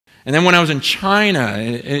And then when I was in China,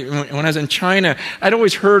 I'd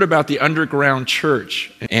always heard about the underground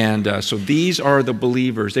church. And so these are the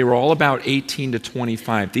believers. They were all about 18 to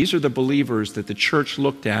 25. These are the believers that the church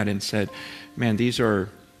looked at and said, man, these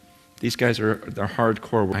guys are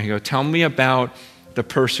hardcore. I go, tell me about the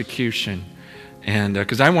persecution. And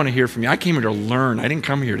because I want to hear from you. I came here to learn. I didn't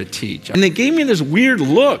come here to teach. And they gave me this weird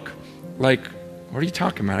look, like, what are you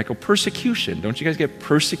talking about? I go, persecution. Don't you guys get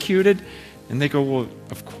persecuted? And they go, well,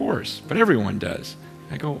 of course, but everyone does.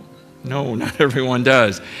 I go, no, not everyone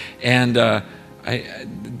does. And it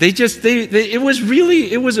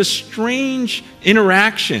was a strange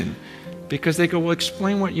interaction because they go, well,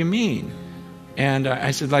 explain what you mean. And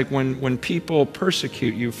I said, like when people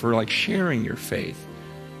persecute you for like sharing your faith.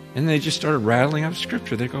 And they just started rattling off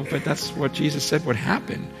scripture. They go, but that's what Jesus said would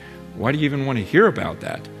happen. Why do you even want to hear about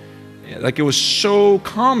that? Like it was so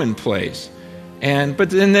commonplace. But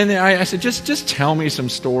then I said, just tell me some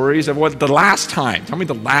stories of what the last time. Tell me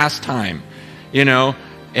the last time, And,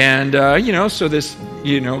 so this,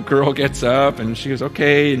 girl gets up and she goes,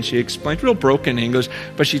 okay. And she explained real broken English,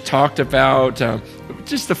 but she talked about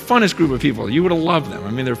just the funnest group of people. You would have loved them. I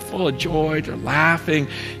mean, they're full of joy. They're laughing,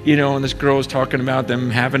 and this girl was talking about them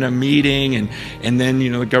having a meeting. And then,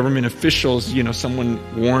 the government officials, someone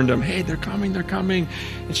warned them, hey, they're coming.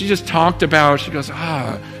 And she just talked about, she goes,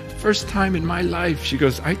 first time in my life. She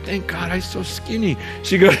goes, I thank God I'm so skinny.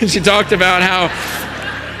 She talked about how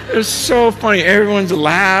it was so funny. Everyone's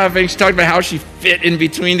laughing. She talked about how she fit in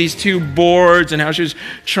between these two boards and how she was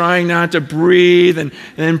trying not to breathe and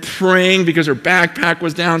then praying because her backpack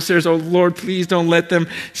was downstairs. Oh, Lord, please don't let them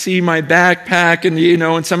see my backpack.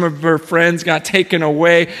 And some of her friends got taken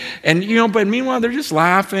away. And, but meanwhile, they're just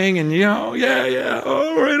laughing and, yeah,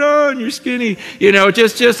 oh, right on, you're skinny.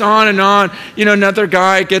 Just on and on. Another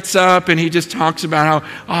guy gets up and he just talks about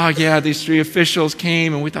how, these 3 officials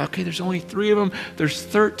came and we thought, okay, there's only 3 of them. There's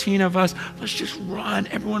 13 of us. Let's just run.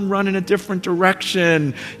 Everyone run in a different direction.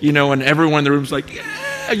 And everyone in the room's like,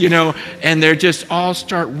 yeah, and they're just all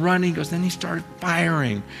start running. He goes, then he started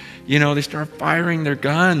firing. They start firing their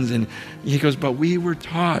guns. And he goes, but we were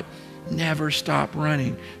taught never stop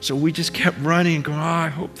running. So we just kept running and going, I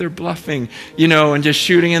hope they're bluffing, and just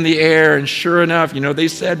shooting in the air. And sure enough, they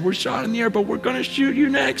said, we're shot in the air, but we're going to shoot you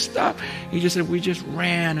next. Stop. He just said, we just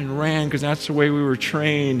ran and ran because that's the way we were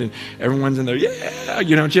trained. And everyone's in there,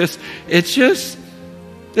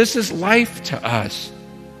 this is life to us.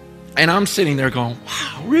 And I'm sitting there going,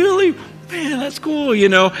 wow, really? Man, that's cool,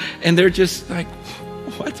 And they're just like,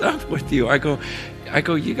 what's up with you? I go,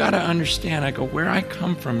 you got to understand. I go, where I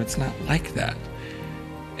come from, it's not like that.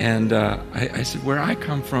 And I said, where I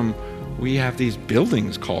come from, we have these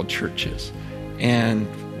buildings called churches. And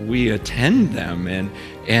we attend them.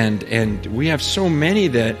 And we have so many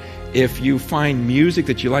that if you find music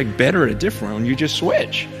that you like better at a different one, you just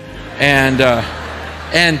switch. And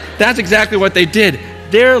that's exactly what they did.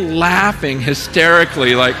 They're laughing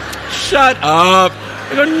hysterically, like, shut up.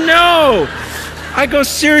 I go, no. I go,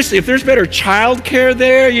 seriously, if there's better childcare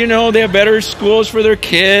there, they have better schools for their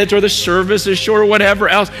kids or the service is short or whatever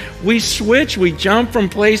else. We switch, we jump from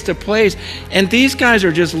place to place. And these guys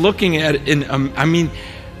are just looking at it. And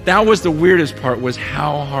that was the weirdest part, was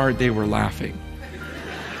how hard they were laughing.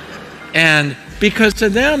 And because to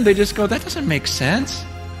them, they just go, that doesn't make sense.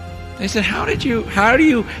 They said, how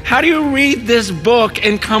do you read this book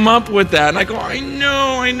and come up with that? And I go, I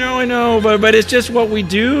know, but it's just what we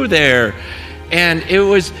do there. And it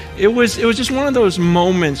was just one of those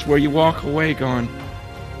moments where you walk away going,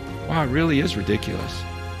 wow, it really is ridiculous.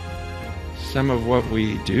 Some of what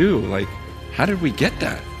we do, like, how did we get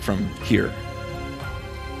that from here?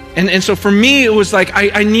 And so for me, it was like,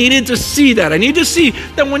 I needed to see that. I need to see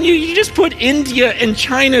that when you just put India and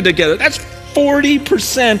China together, that's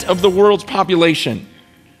 40% of the world's population.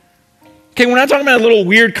 Okay, we're not talking about a little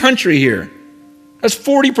weird country here. That's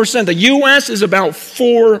 40%. The U.S. is about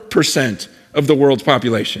 4% of the world's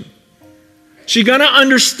population. So you got to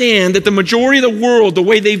understand that the majority of the world, the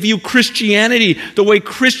way they view Christianity, the way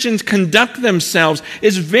Christians conduct themselves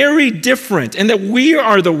is very different, and that we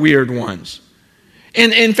are the weird ones.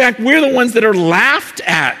 And in fact, we're the ones that are laughed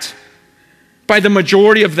at by the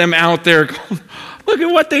majority of them out there. Look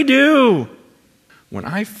at what they do. When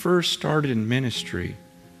I first started in ministry,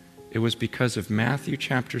 it was because of Matthew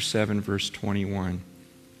chapter 7, verse 21,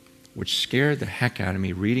 which scared the heck out of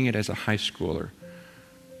me reading it as a high schooler,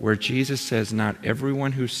 where Jesus says, not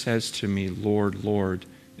everyone who says to me, Lord, Lord,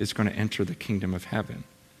 is going to enter the kingdom of heaven.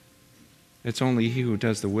 It's only he who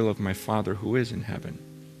does the will of my Father who is in heaven.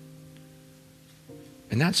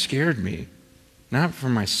 And that scared me, not for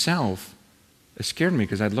myself. It scared me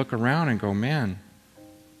because I'd look around and go, man,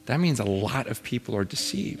 that means a lot of people are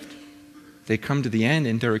deceived. They come to the end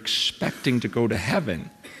and they're expecting to go to heaven,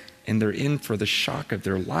 and they're in for the shock of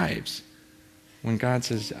their lives. When God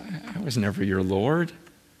says, I was never your Lord.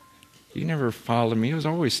 You never followed me. It was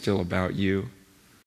always still about you.